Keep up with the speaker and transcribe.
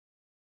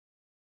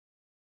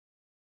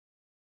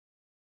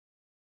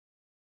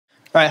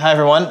All right, hi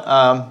everyone.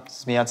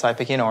 This is me outside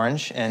picking an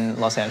orange in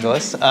Los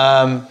Angeles. So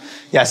I'm a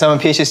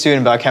PhD student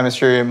in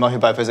biochemistry and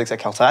molecular biophysics at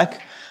Caltech.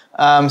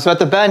 So at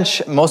the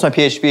bench, most of my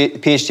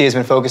PhD has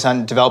been focused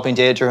on developing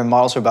data-driven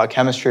models for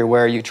biochemistry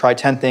where you try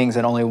 10 things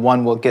and only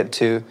one will get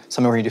to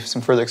something where you do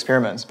some further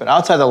experiments. But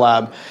outside the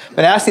lab, I've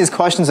been asking these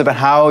questions about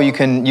how you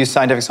can use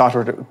scientific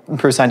software to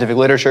improve scientific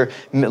literature,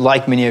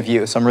 like many of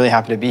you. So I'm really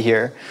happy to be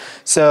here.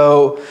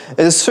 So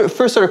this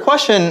first sort of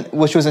question,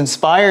 which was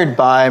inspired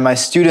by my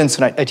students,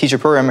 and I teach a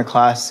programming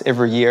class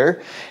every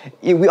year.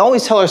 We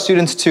always tell our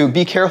students to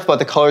be careful about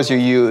the colors you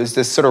use.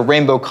 This sort of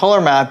rainbow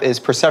color map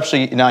is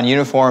perceptually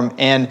non-uniform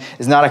and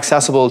is not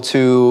accessible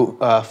to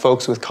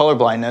folks with color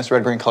blindness,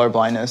 red-green color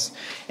blindness.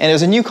 And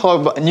there's a new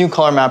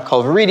color map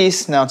called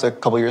Viridis, now it's a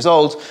couple years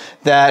old,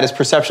 that is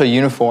perceptually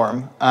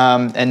uniform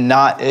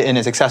and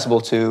is accessible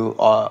to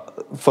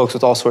folks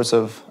with all sorts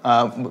of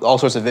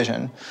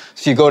vision.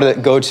 So if you go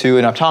to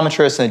an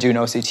optometrist and they do an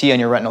OCT on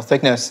your retinal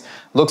thickness,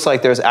 looks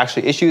like there's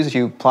actually issues. If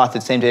you plot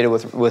the same data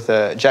with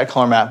a jet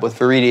color map with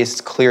Viridis,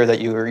 it's clear that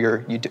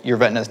your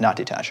retina is not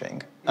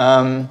detaching.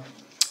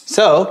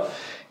 So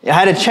I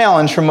had a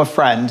challenge from a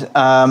friend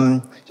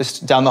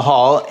just down the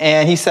hall,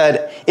 and he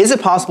said, is it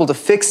possible to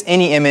fix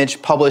any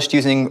image published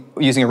using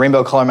a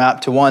rainbow color map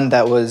to one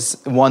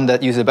that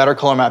uses a better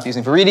color map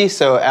using Viridis?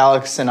 So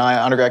Alex and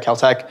I, undergrad at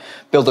Caltech,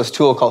 built this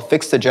tool called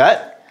Fix the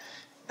Jet.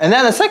 And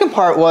then the second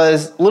part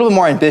was a little bit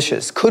more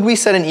ambitious. Could we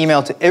send an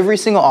email to every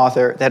single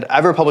author that had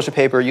ever published a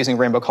paper using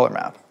rainbow color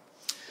map?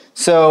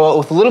 So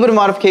with a little bit of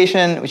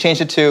modification, we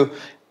changed it to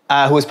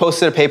who has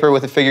posted a paper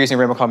with a figure using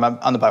rainbow color map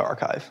on the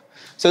bioarchive.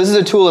 So this is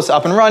a tool that's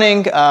up and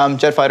running,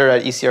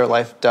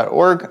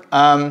 JetFighter.ecrlife.org.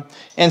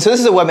 And so this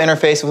is a web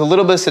interface with a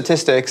little bit of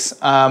statistics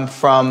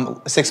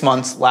from 6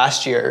 months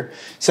last year.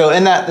 So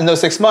in those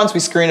 6 months, we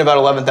screened about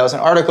 11,000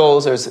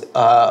 articles. There's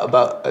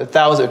about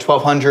 1,000 or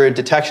 1,200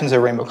 detections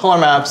of rainbow color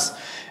maps.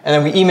 And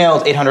then we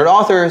emailed 800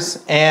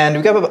 authors, and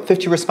we got about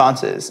 50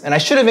 responses. And I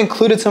should have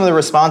included some of the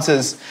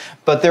responses,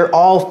 but they're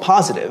all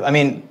positive. I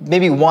mean,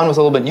 maybe one was a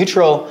little bit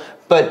neutral,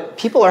 but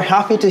people are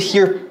happy to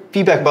hear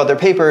feedback about their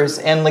papers,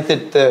 and like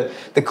the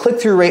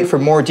click-through rate for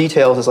more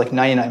details is like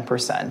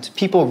 99%.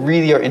 People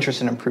really are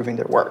interested in improving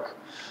their work.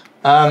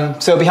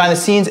 So behind the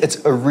scenes,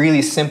 it's a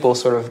really simple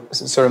sort of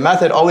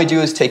method. All we do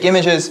is take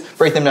images,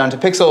 break them down to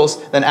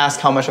pixels, then ask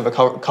how much of a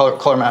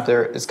color map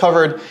there is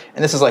covered.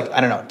 And this is like,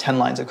 I don't know, 10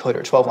 lines of code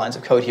or 12 lines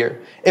of code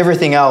here.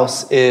 Everything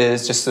else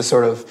is just to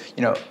sort of,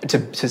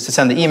 to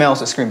send the emails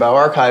to Screen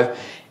Bioarchive.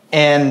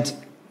 And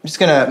I'm just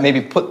gonna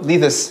maybe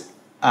leave this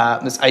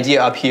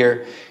idea up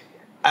here.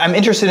 I'm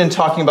interested in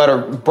talking about a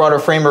broader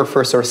framework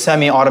for sort of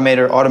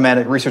semi-automated or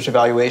automatic research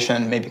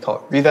evaluation, maybe call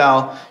it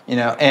reval,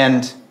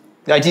 and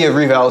the idea of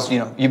reval is,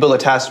 you build a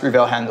test,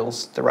 reval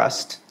handles the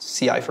rest,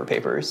 CI for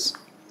papers.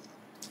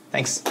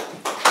 Thanks.